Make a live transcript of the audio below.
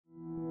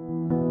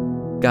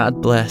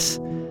God bless,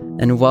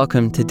 and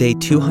welcome to day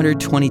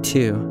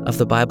 222 of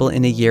the Bible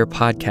in a Year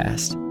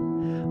podcast.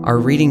 Our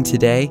reading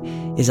today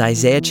is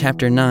Isaiah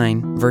chapter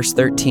 9, verse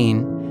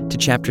 13 to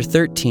chapter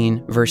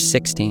 13, verse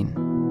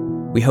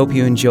 16. We hope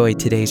you enjoy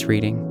today's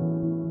reading.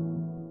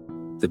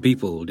 The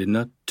people did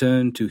not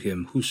turn to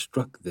him who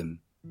struck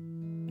them,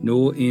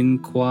 nor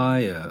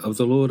inquire of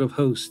the Lord of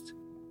hosts.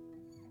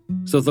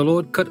 So the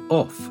Lord cut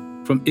off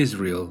from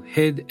Israel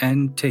head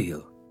and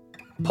tail,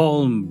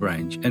 palm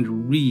branch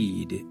and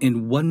reed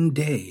in one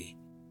day.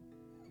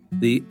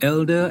 The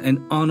elder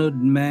and honored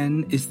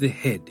man is the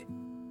head,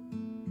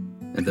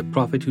 and the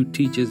prophet who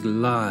teaches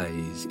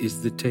lies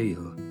is the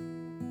tail.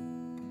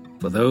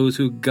 For those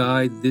who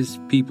guide this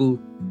people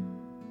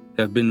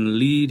have been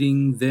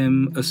leading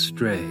them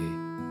astray,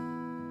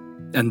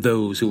 and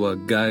those who are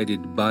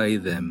guided by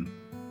them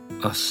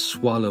are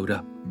swallowed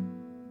up.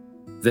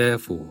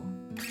 Therefore,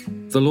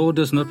 the Lord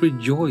does not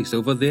rejoice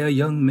over their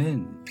young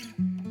men,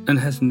 and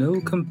has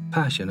no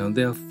compassion on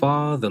their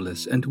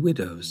fatherless and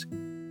widows.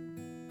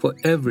 For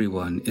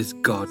everyone is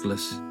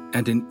godless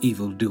and an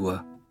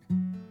evildoer,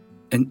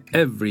 and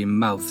every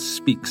mouth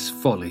speaks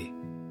folly.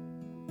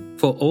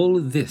 For all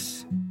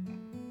this,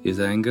 his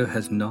anger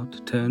has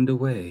not turned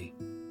away,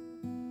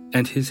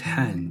 and his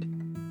hand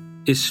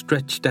is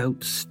stretched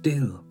out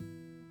still.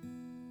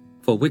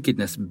 For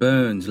wickedness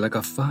burns like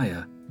a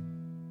fire.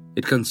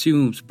 It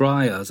consumes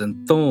briars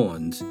and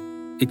thorns.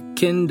 It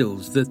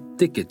kindles the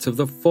thickets of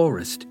the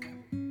forest,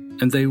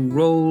 and they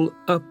roll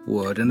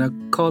upward in a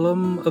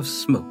column of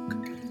smoke.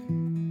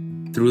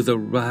 Through the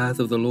wrath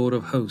of the Lord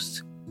of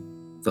hosts,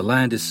 the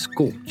land is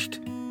scorched,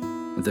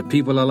 and the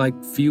people are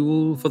like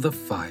fuel for the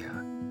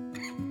fire.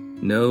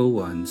 No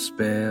one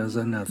spares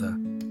another.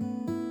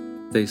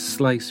 They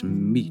slice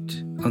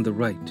meat on the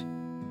right,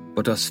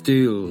 but are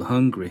still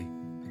hungry,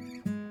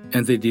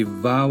 and they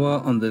devour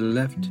on the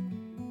left,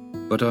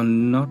 but are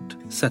not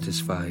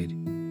satisfied.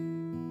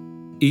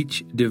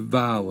 Each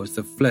devours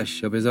the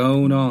flesh of his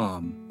own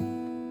arm.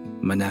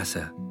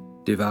 Manasseh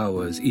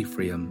devours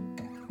Ephraim,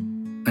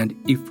 and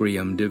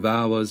Ephraim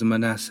devours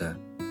Manasseh.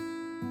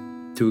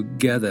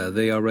 Together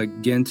they are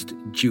against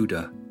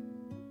Judah.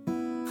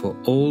 For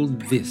all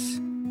this,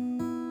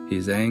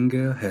 his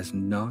anger has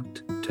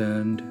not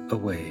turned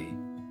away,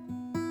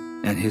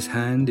 and his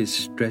hand is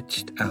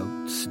stretched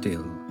out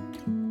still.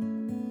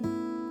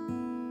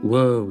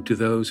 Woe to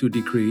those who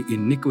decree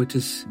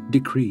iniquitous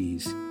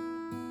decrees,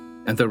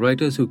 and the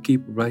writers who keep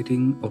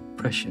writing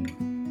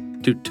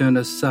oppression, to turn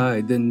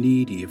aside the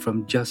needy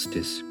from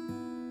justice,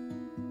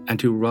 and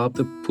to rob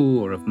the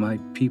poor of my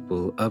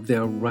people of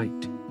their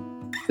right,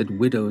 that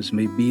widows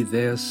may be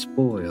their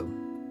spoil,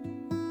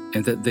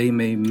 and that they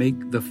may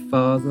make the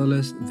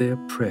fatherless their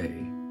prey.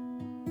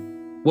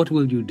 What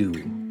will you do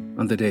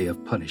on the day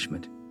of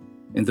punishment,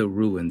 in the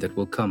ruin that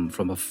will come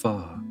from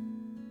afar?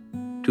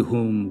 To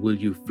whom will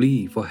you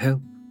flee for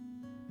help?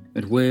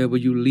 And where will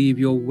you leave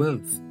your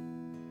wealth?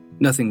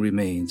 Nothing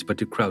remains but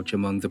to crouch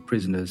among the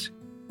prisoners,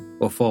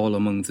 or fall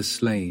among the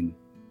slain.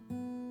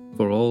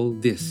 For all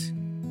this,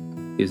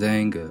 his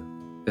anger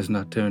has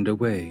not turned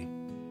away,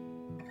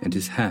 and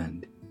his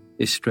hand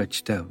is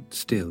stretched out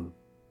still.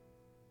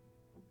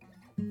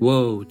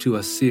 Woe to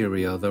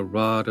Assyria, the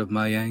rod of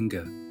my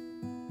anger!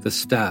 The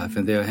staff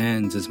in their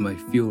hands is my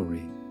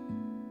fury.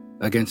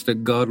 Against a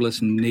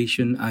godless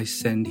nation I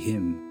send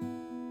him,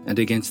 and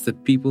against the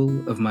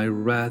people of my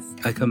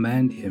wrath I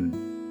command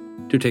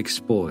him, to take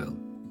spoil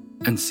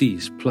and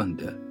seize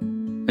plunder,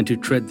 and to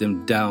tread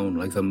them down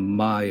like the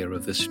mire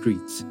of the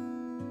streets.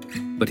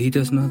 But he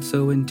does not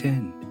so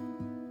intend,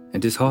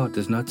 and his heart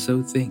does not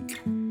so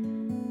think.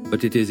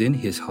 But it is in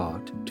his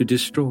heart to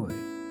destroy,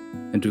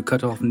 and to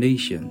cut off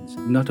nations,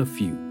 not a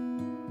few.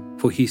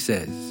 For he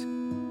says,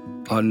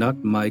 Are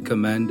not my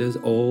commanders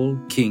all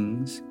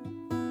kings?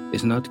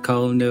 Is not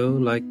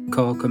Calno like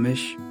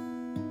Carchemish?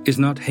 Is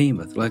not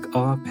Hamath like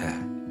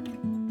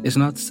Arpad? Is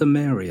not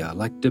Samaria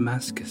like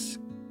Damascus?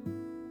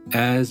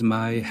 As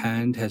my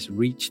hand has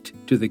reached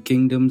to the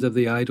kingdoms of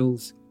the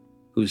idols,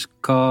 whose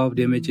carved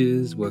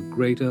images were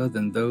greater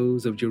than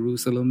those of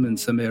Jerusalem and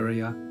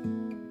Samaria,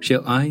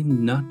 shall I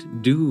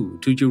not do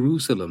to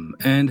Jerusalem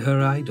and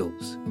her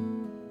idols,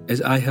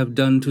 as I have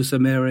done to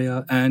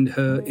Samaria and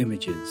her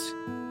images?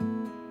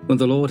 When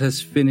the Lord has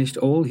finished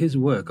all his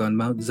work on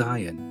Mount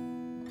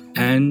Zion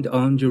and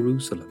on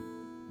Jerusalem,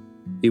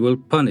 he will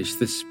punish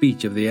the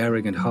speech of the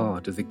arrogant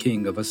heart of the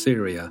king of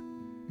Assyria,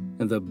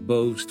 and the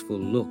boastful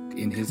look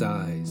in his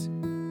eyes.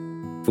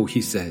 For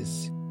he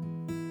says,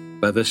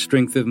 By the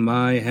strength of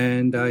my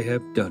hand I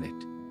have done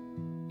it,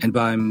 and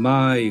by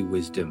my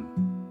wisdom,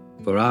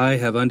 for I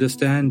have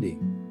understanding.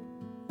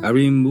 I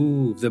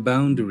remove the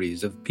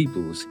boundaries of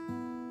peoples,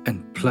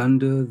 and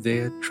plunder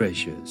their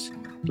treasures.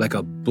 Like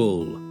a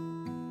bull,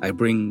 I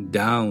bring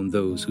down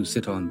those who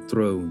sit on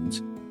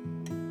thrones.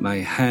 My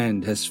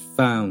hand has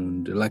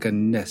found, like a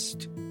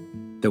nest,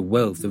 the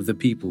wealth of the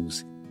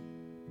peoples.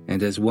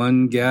 And as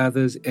one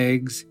gathers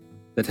eggs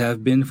that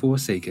have been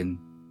forsaken,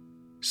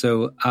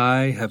 so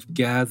I have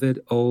gathered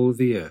all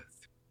the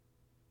earth.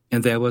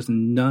 And there was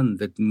none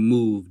that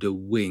moved a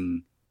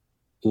wing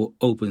or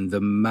opened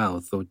the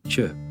mouth, or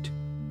chirped?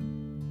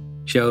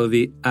 Shall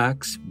the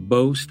axe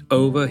boast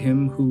over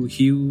him who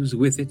hews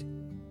with it,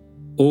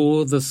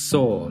 or the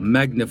saw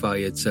magnify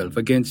itself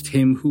against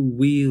him who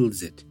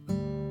wields it?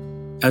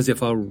 As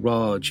if a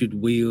rod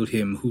should wield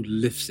him who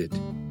lifts it,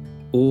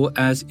 or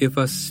as if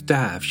a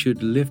staff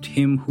should lift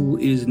him who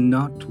is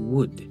not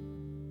wood.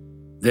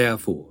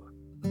 Therefore,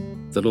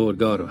 the Lord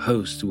God of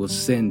hosts will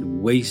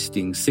send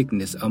wasting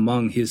sickness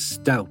among his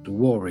stout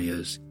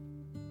warriors,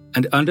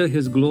 and under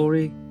his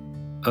glory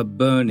a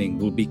burning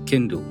will be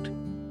kindled,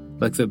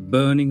 like the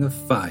burning of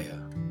fire.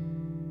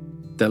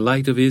 The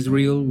light of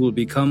Israel will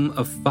become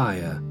a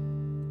fire,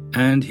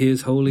 and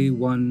his Holy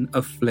One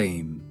a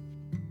flame.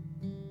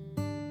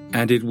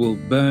 And it will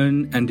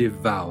burn and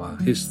devour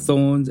his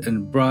thorns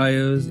and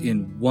briars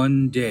in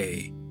one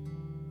day.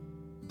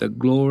 The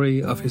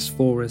glory of his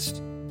forest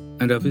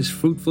and of his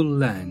fruitful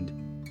land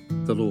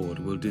the Lord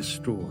will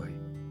destroy,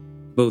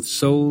 both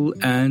soul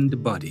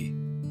and body.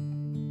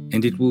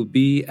 And it will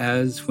be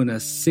as when a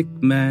sick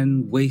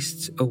man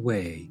wastes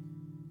away.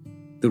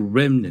 The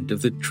remnant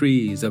of the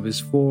trees of his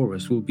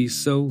forest will be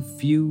so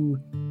few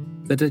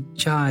that a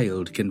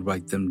child can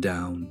write them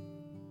down.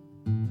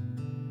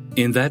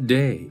 In that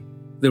day,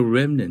 the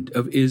remnant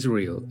of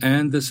Israel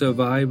and the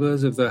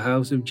survivors of the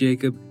house of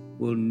Jacob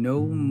will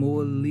no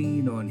more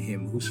lean on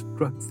him who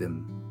struck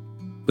them,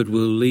 but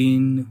will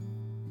lean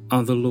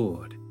on the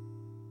Lord,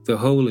 the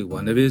Holy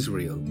One of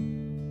Israel.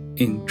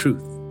 In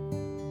truth,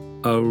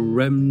 a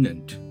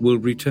remnant will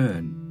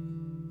return,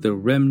 the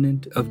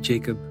remnant of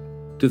Jacob,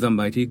 to the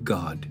mighty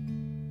God.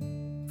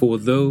 For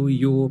though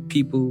your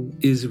people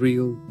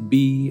Israel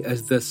be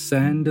as the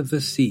sand of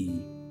the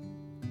sea,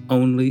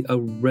 only a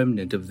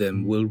remnant of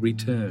them will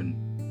return.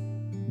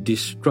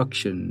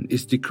 Destruction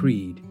is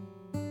decreed,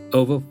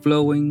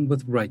 overflowing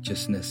with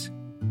righteousness.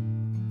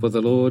 For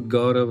the Lord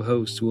God of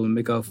hosts will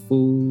make a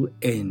full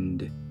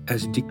end,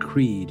 as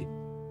decreed,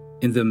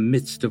 in the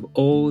midst of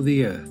all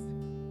the earth.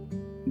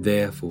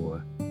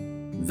 Therefore,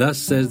 thus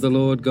says the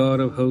Lord God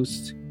of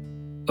hosts,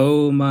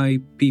 O my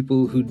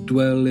people who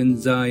dwell in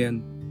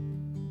Zion,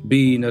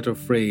 be not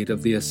afraid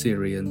of the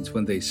Assyrians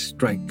when they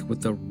strike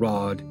with the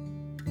rod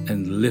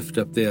and lift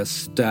up their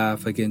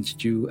staff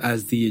against you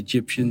as the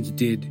Egyptians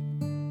did.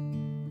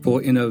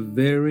 For in a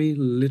very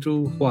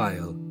little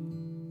while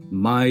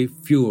my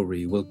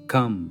fury will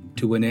come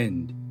to an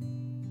end,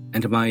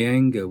 and my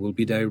anger will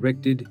be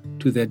directed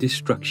to their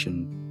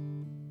destruction.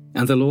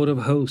 And the Lord of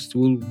hosts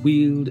will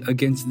wield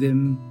against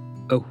them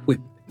a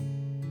whip,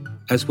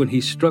 as when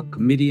he struck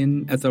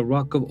Midian at the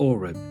rock of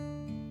Oreb,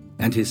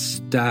 and his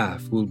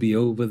staff will be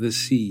over the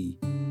sea,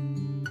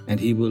 and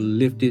he will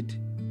lift it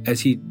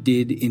as he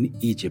did in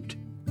Egypt.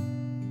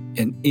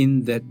 And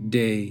in that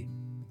day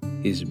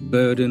his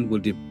burden will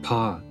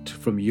depart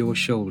from your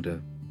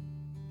shoulder,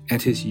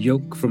 and his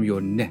yoke from your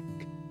neck,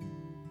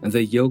 and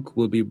the yoke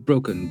will be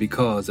broken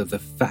because of the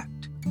fat.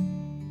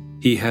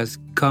 He has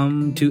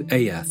come to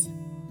Aiath.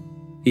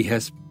 He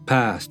has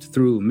passed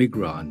through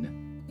Migron.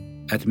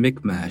 At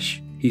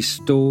Michmash he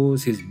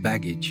stores his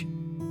baggage.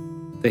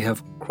 They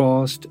have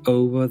crossed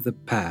over the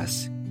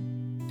pass.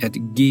 At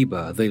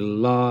Geba they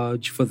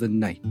lodge for the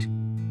night.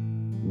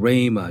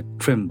 Ramah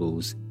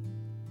trembles.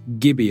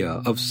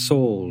 Gibeah of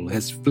Saul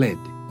has fled.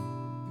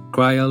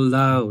 Cry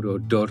aloud, O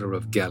daughter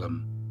of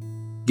Gallim.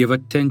 Give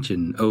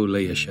attention, O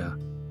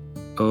Laishah.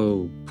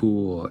 O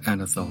poor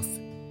Anathoth.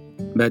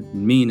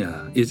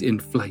 Madmenah is in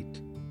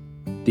flight.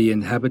 The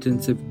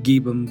inhabitants of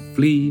Gebim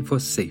flee for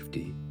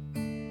safety.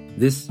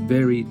 This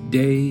very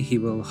day he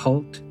will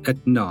halt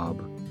at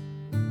Nob.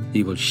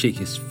 He will shake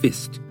his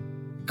fist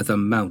at the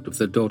mount of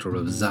the daughter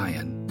of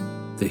Zion,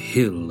 the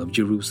hill of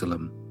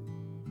Jerusalem.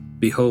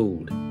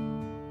 Behold,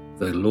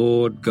 the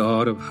Lord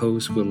God of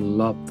hosts will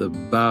lop the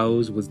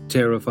boughs with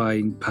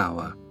terrifying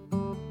power.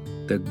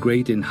 The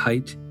great in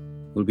height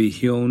will be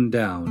hewn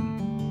down,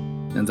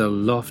 and the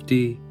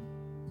lofty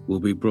will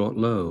be brought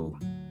low.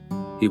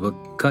 He will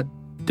cut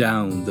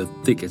down the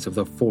thickets of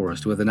the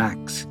forest with an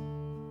axe,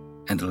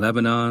 and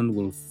Lebanon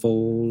will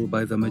fall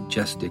by the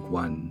majestic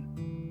one.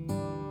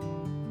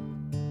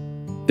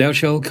 There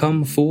shall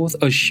come forth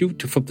a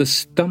shoot from the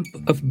stump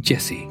of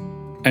Jesse,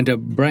 and a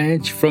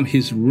branch from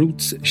his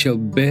roots shall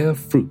bear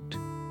fruit.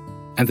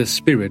 And the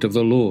Spirit of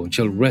the Lord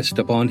shall rest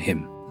upon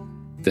him,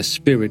 the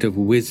Spirit of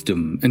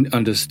wisdom and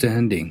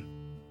understanding,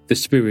 the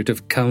Spirit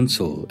of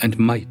counsel and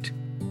might,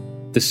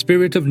 the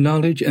Spirit of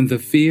knowledge and the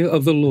fear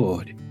of the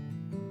Lord.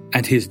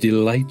 And his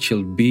delight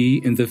shall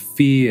be in the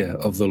fear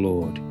of the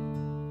Lord.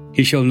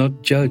 He shall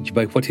not judge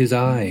by what his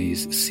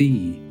eyes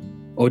see,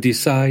 or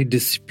decide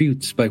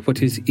disputes by what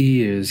his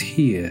ears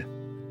hear,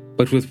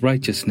 but with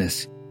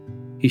righteousness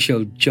he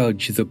shall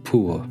judge the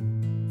poor,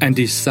 and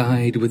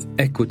decide with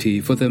equity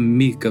for the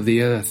meek of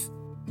the earth.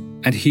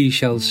 And he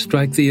shall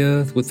strike the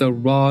earth with the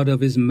rod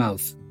of his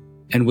mouth,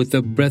 and with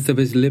the breath of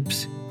his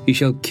lips he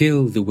shall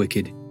kill the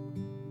wicked.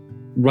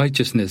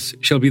 Righteousness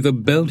shall be the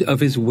belt of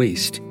his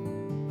waist,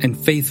 and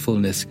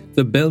faithfulness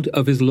the belt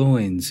of his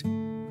loins.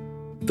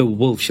 The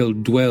wolf shall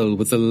dwell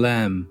with the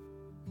lamb,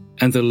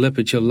 And the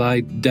leopard shall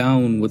lie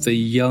down with the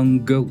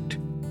young goat,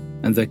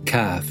 and the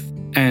calf,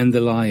 and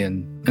the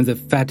lion, and the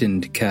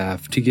fattened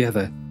calf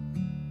together,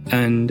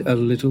 and a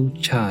little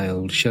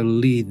child shall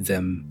lead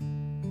them.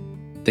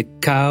 The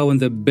cow and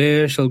the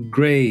bear shall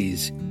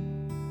graze,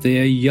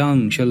 their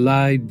young shall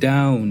lie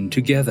down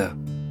together,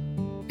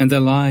 and the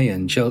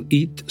lion shall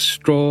eat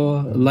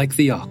straw like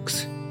the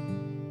ox.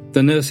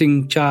 The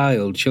nursing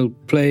child shall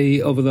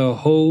play over the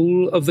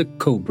hole of the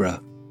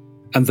cobra,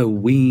 and the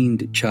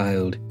weaned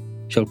child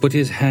shall put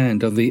his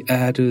hand on the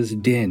adder's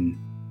den.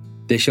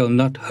 They shall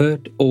not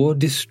hurt or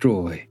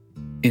destroy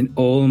in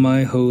all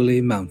my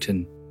holy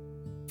mountain,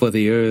 for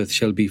the earth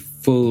shall be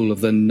full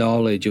of the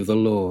knowledge of the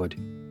Lord,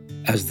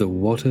 as the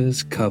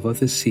waters cover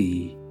the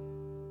sea.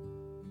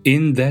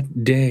 In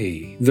that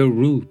day the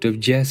root of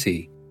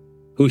Jesse,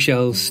 who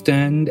shall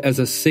stand as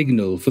a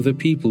signal for the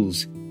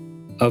peoples,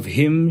 of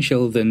him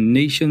shall the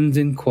nations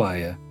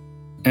inquire,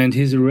 and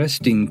his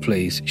resting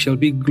place shall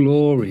be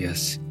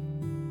glorious.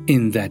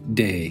 In that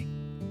day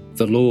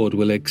the Lord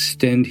will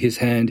extend his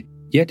hand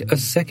yet a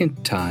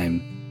second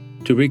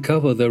time to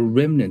recover the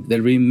remnant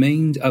that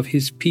remains of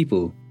his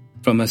people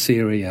from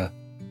Assyria,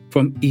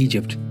 from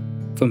Egypt,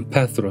 from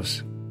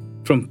Pathros,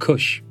 from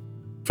Cush,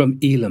 from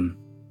Elam,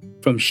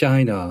 from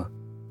Shinar,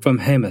 from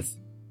Hamath,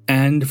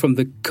 and from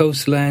the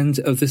coastlands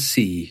of the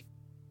sea.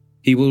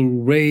 He will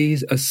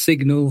raise a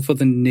signal for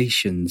the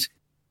nations,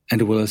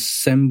 and will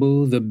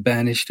assemble the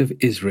banished of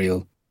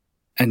Israel,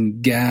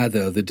 and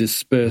gather the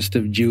dispersed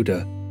of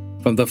Judah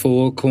from the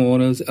four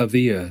corners of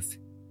the earth.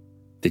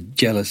 The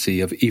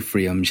jealousy of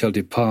Ephraim shall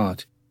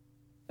depart,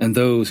 and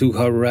those who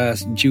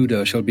harass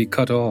Judah shall be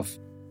cut off.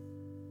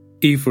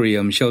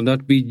 Ephraim shall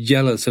not be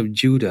jealous of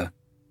Judah,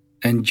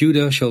 and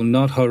Judah shall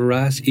not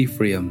harass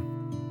Ephraim.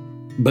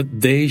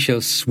 But they shall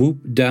swoop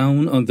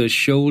down on the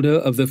shoulder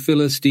of the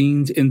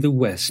Philistines in the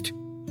west,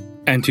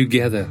 and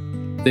together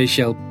they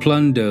shall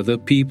plunder the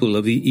people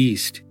of the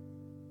east.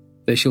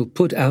 They shall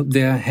put out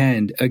their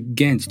hand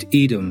against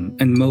Edom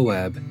and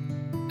Moab,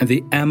 and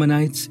the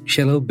Ammonites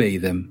shall obey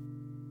them.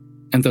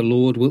 And the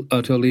Lord will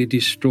utterly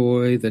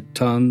destroy the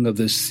tongue of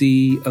the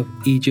sea of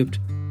Egypt,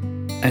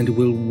 and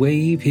will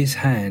wave his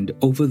hand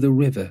over the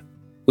river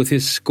with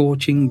his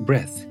scorching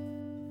breath,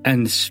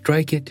 and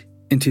strike it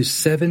into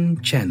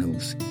 7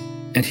 channels,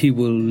 and he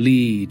will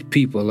lead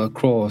people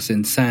across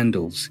in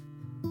sandals.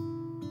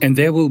 And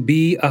there will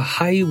be a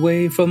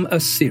highway from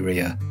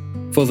Assyria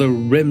for the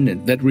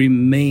remnant that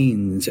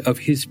remains of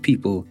his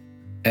people,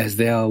 as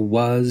there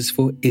was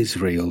for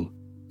Israel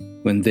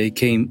when they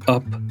came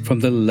up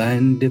from the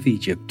land of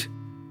Egypt.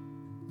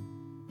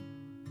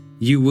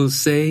 You will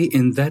say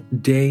in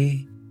that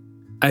day,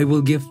 I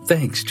will give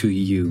thanks to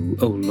you,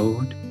 O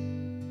Lord,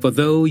 for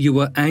though you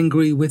were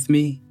angry with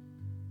me,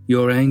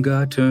 your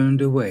anger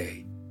turned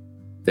away,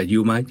 that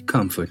you might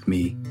comfort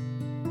me.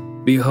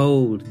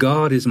 Behold,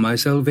 God is my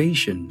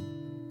salvation.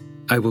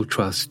 I will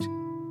trust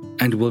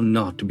and will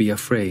not be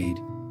afraid.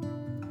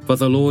 For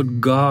the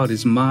Lord God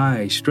is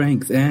my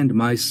strength and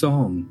my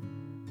song,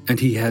 and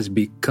he has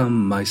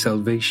become my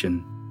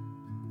salvation.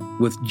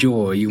 With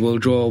joy you will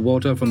draw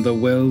water from the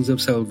wells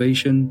of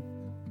salvation,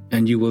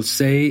 and you will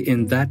say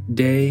in that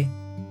day,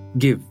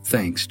 give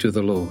thanks to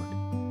the Lord.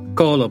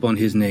 Call upon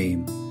his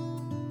name.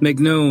 Make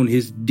known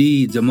his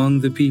deeds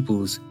among the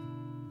peoples.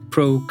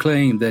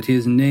 Proclaim that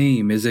his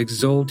name is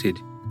exalted.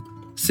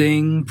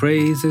 Sing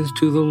praises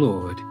to the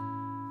Lord,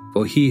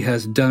 for he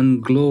has done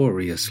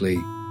gloriously.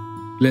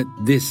 Let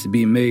this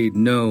be made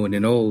known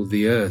in all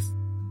the earth.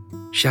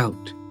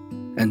 Shout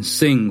and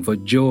sing for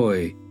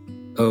joy,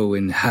 O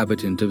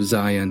inhabitant of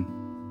Zion,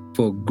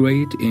 for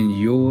great in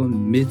your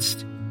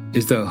midst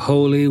is the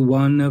Holy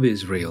One of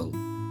Israel.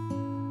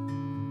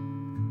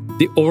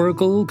 The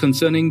oracle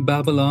concerning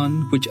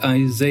Babylon which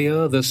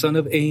Isaiah the son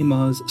of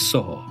Amoz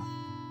saw.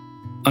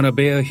 On a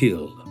bare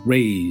hill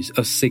raise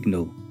a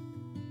signal.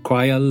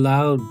 Cry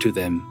aloud to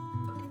them.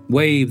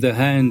 Wave the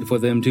hand for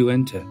them to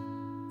enter,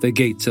 the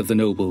gates of the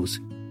nobles.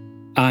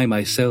 I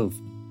myself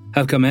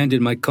have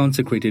commanded my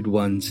consecrated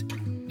ones,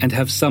 and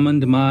have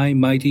summoned my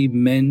mighty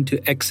men to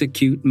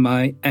execute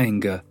my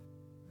anger,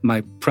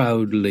 my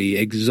proudly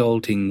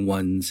exalting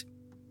ones.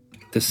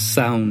 The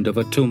sound of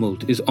a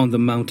tumult is on the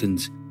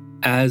mountains,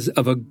 as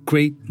of a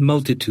great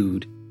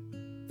multitude.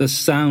 The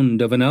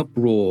sound of an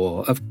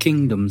uproar of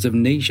kingdoms of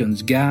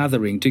nations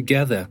gathering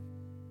together.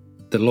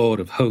 The Lord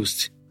of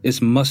hosts is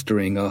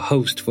mustering a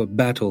host for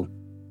battle.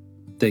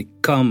 They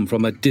come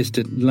from a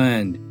distant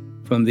land,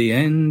 from the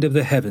end of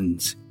the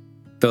heavens.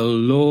 The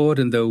Lord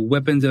and the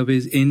weapons of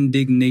his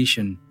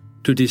indignation,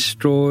 to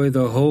destroy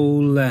the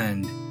whole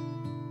land.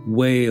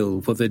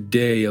 Wail, for the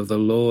day of the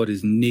Lord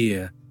is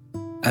near.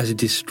 As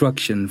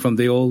destruction from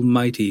the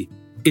Almighty,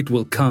 it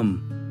will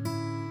come.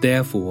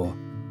 Therefore,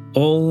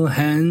 all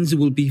hands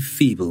will be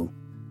feeble,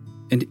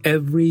 and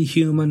every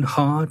human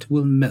heart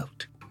will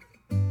melt.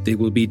 They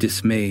will be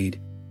dismayed.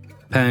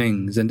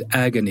 Pangs and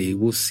agony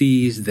will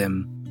seize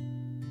them.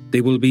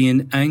 They will be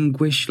in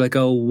anguish like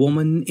a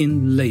woman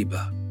in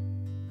labor.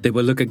 They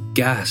will look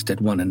aghast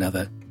at one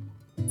another.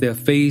 Their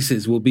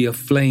faces will be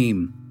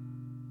aflame.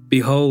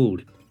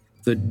 Behold,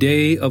 the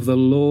day of the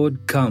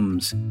Lord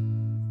comes,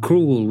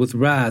 cruel with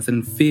wrath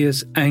and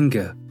fierce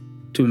anger,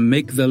 to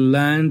make the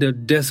land a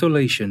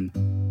desolation,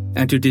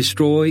 and to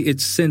destroy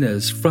its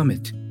sinners from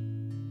it.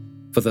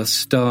 For the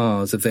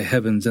stars of the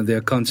heavens and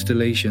their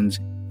constellations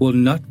will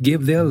not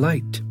give their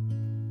light.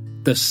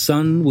 The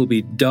sun will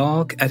be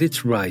dark at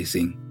its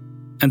rising,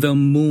 and the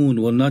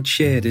moon will not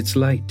shed its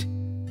light.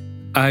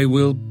 I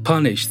will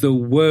punish the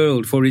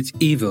world for its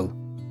evil,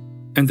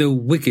 and the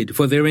wicked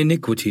for their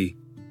iniquity.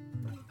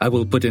 I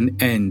will put an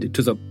end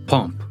to the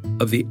pomp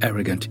of the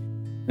arrogant,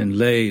 and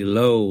lay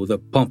low the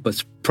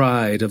pompous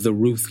pride of the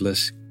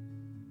ruthless.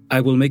 I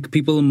will make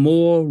people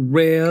more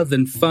rare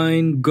than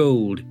fine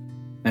gold,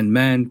 and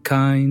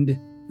mankind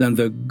than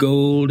the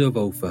gold of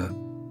Ophir.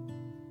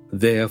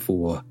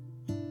 Therefore,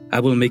 I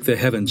will make the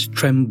heavens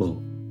tremble,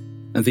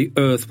 and the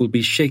earth will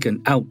be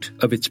shaken out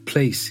of its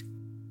place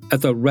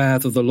at the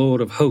wrath of the Lord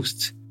of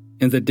hosts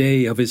in the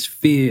day of his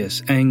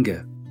fierce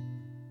anger.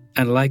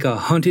 And like a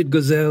hunted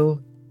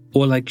gazelle,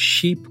 or like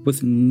sheep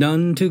with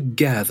none to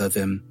gather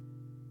them,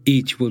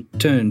 each will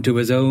turn to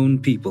his own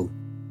people,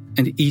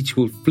 and each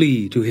will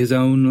flee to his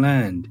own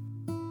land.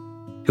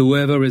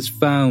 Whoever is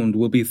found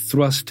will be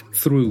thrust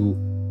through,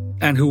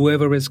 and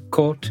whoever is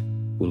caught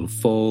will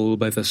fall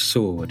by the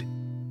sword.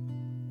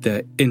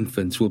 Their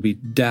infants will be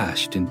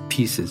dashed in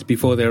pieces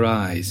before their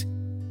eyes.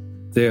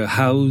 Their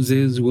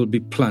houses will be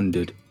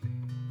plundered,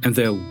 and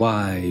their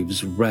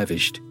wives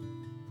ravished.